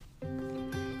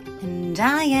And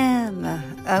I am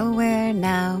Aware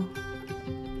Now.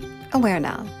 Aware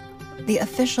Now, the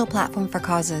official platform for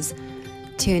causes.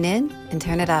 Tune in and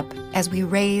turn it up as we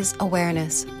raise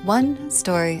awareness, one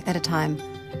story at a time,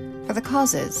 for the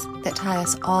causes that tie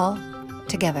us all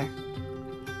together.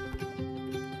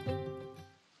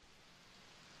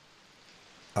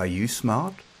 Are you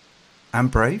smart and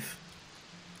brave?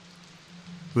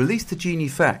 Release the genie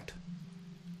fact.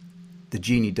 The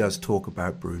genie does talk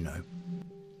about Bruno.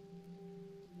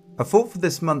 I thought for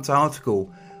this month's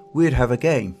article we'd have a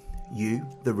game, you,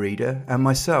 the reader, and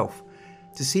myself,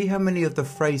 to see how many of the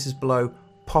phrases below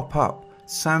pop up,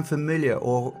 sound familiar,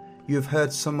 or you have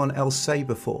heard someone else say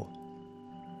before.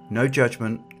 No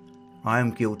judgment, I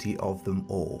am guilty of them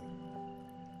all.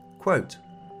 Quote,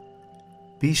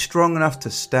 be strong enough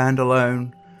to stand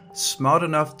alone, smart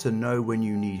enough to know when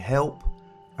you need help,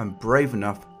 and brave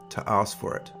enough to ask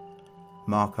for it.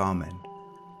 Mark Amen.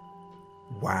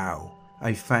 Wow,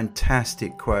 a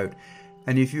fantastic quote.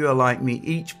 And if you are like me,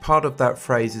 each part of that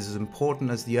phrase is as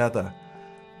important as the other.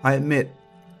 I admit,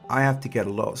 I have to get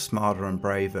a lot smarter and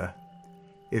braver.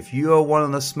 If you are one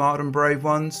of the smart and brave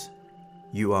ones,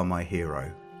 you are my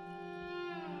hero.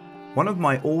 One of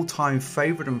my all-time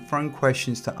favorite and fun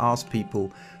questions to ask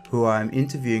people who I am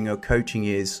interviewing or coaching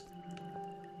is,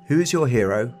 who is your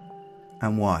hero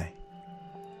and why?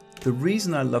 The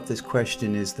reason I love this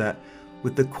question is that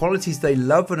with the qualities they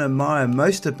love and admire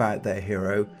most about their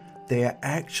hero, they are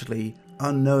actually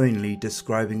unknowingly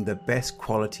describing the best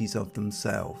qualities of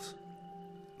themselves.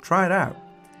 Try it out.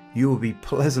 You will be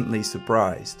pleasantly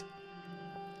surprised.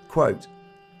 Quote,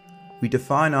 we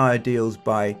define our ideals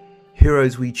by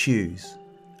heroes we choose,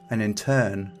 and in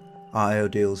turn, our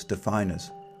ideals define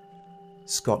us.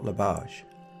 Scott LaBarge.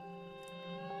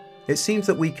 It seems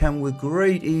that we can with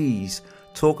great ease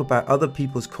talk about other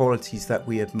people's qualities that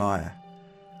we admire.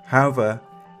 However,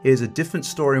 it is a different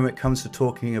story when it comes to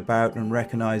talking about and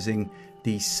recognizing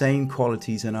these same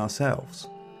qualities in ourselves.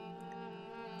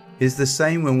 It is the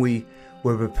same when we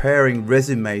were preparing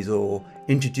resumes or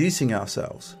introducing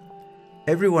ourselves.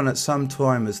 Everyone at some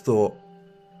time has thought,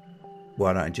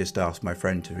 why don't I just ask my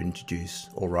friend to introduce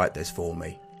or write this for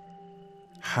me?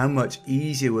 How much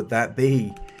easier would that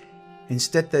be?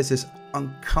 Instead, there's this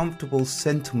uncomfortable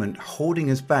sentiment holding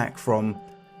us back from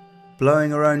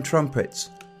blowing our own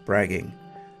trumpets, bragging,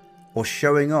 or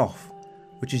showing off,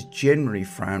 which is generally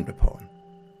frowned upon.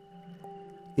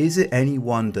 Is it any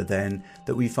wonder then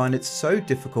that we find it so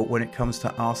difficult when it comes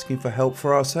to asking for help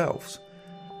for ourselves?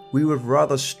 We would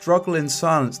rather struggle in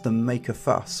silence than make a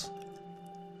fuss.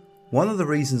 One of the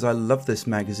reasons I love this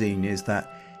magazine is that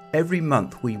every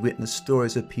month we witness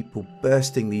stories of people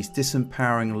bursting these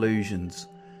disempowering illusions.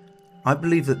 I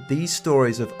believe that these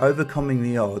stories of overcoming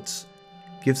the odds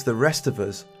gives the rest of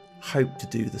us hope to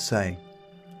do the same.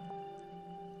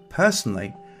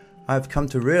 Personally, I have come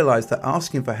to realize that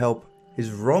asking for help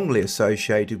is wrongly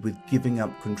associated with giving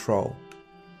up control.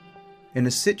 In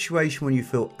a situation when you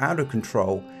feel out of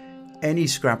control, any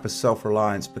scrap of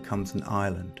self-reliance becomes an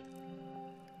island.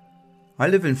 I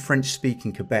live in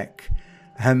French-speaking Quebec,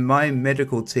 and my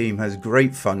medical team has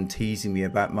great fun teasing me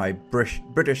about my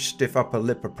British stiff upper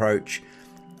lip approach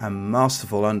and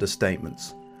masterful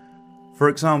understatements. For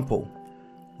example,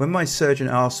 when my surgeon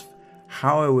asked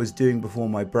how I was doing before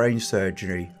my brain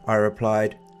surgery, I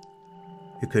replied,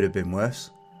 it could have been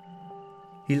worse.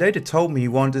 He later told me he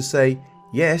wanted to say,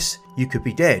 yes, you could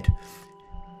be dead.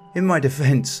 In my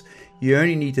defense, you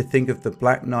only need to think of the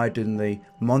Black Knight in the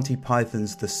Monty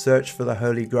Python's The Search for the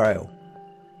Holy Grail.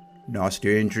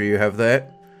 Nasty injury you have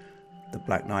there. The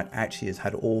Black Knight actually has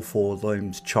had all 4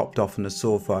 limbs chopped off in a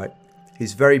sword fight.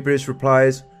 His very British reply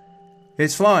is,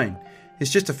 it's fine,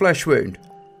 it's just a flesh wound.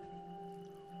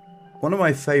 One of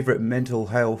my mental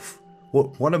health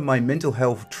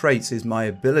traits is my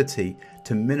ability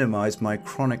to minimize my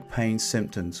chronic pain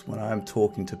symptoms when I am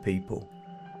talking to people.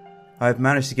 I have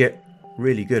managed to get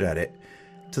really good at it,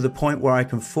 to the point where I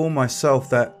can fool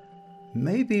myself that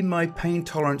maybe my pain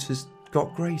tolerance has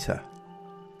got greater.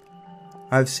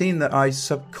 I have seen that I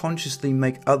subconsciously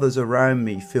make others around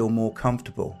me feel more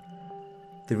comfortable.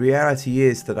 The reality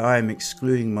is that I am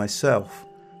excluding myself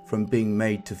from being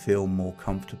made to feel more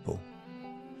comfortable.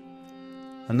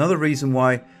 Another reason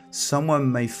why someone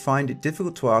may find it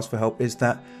difficult to ask for help is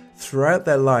that throughout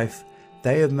their life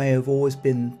they may have always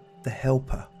been the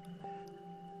helper.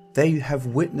 They have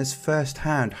witnessed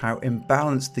firsthand how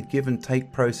imbalanced the give and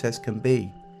take process can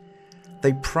be.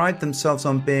 They pride themselves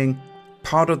on being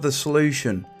part of the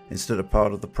solution instead of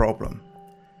part of the problem.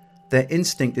 Their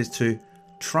instinct is to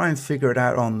try and figure it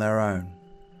out on their own.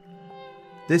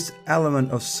 This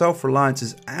element of self-reliance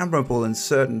is admirable in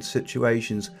certain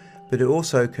situations but it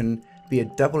also can be a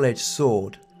double-edged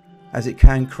sword, as it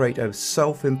can create a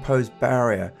self-imposed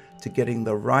barrier to getting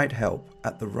the right help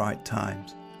at the right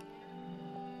times.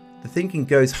 The thinking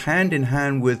goes hand in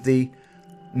hand with the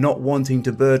not wanting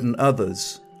to burden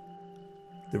others.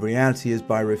 The reality is,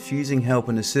 by refusing help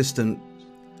and assistance,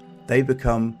 they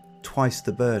become twice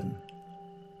the burden.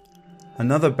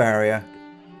 Another barrier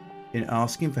in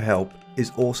asking for help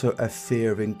is also a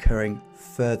fear of incurring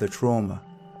further trauma.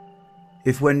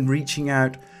 If when reaching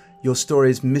out your story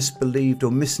is misbelieved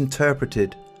or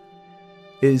misinterpreted,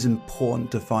 it is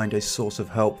important to find a source of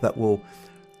help that will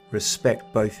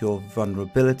respect both your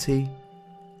vulnerability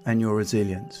and your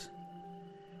resilience.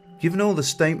 Given all the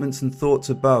statements and thoughts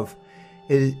above,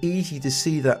 it is easy to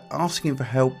see that asking for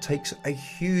help takes a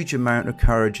huge amount of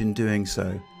courage in doing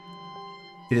so.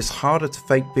 It is harder to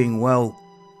fake being well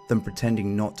than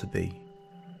pretending not to be.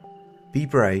 Be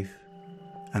brave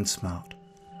and smart.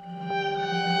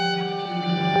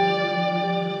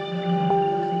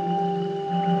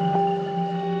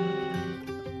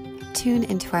 Tune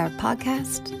into our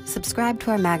podcast, subscribe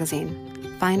to our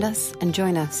magazine, find us and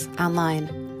join us online.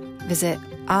 Visit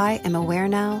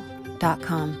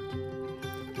IamAwareNow.com.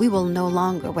 We will no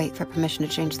longer wait for permission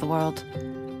to change the world.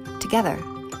 Together,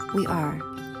 we are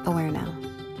aware now.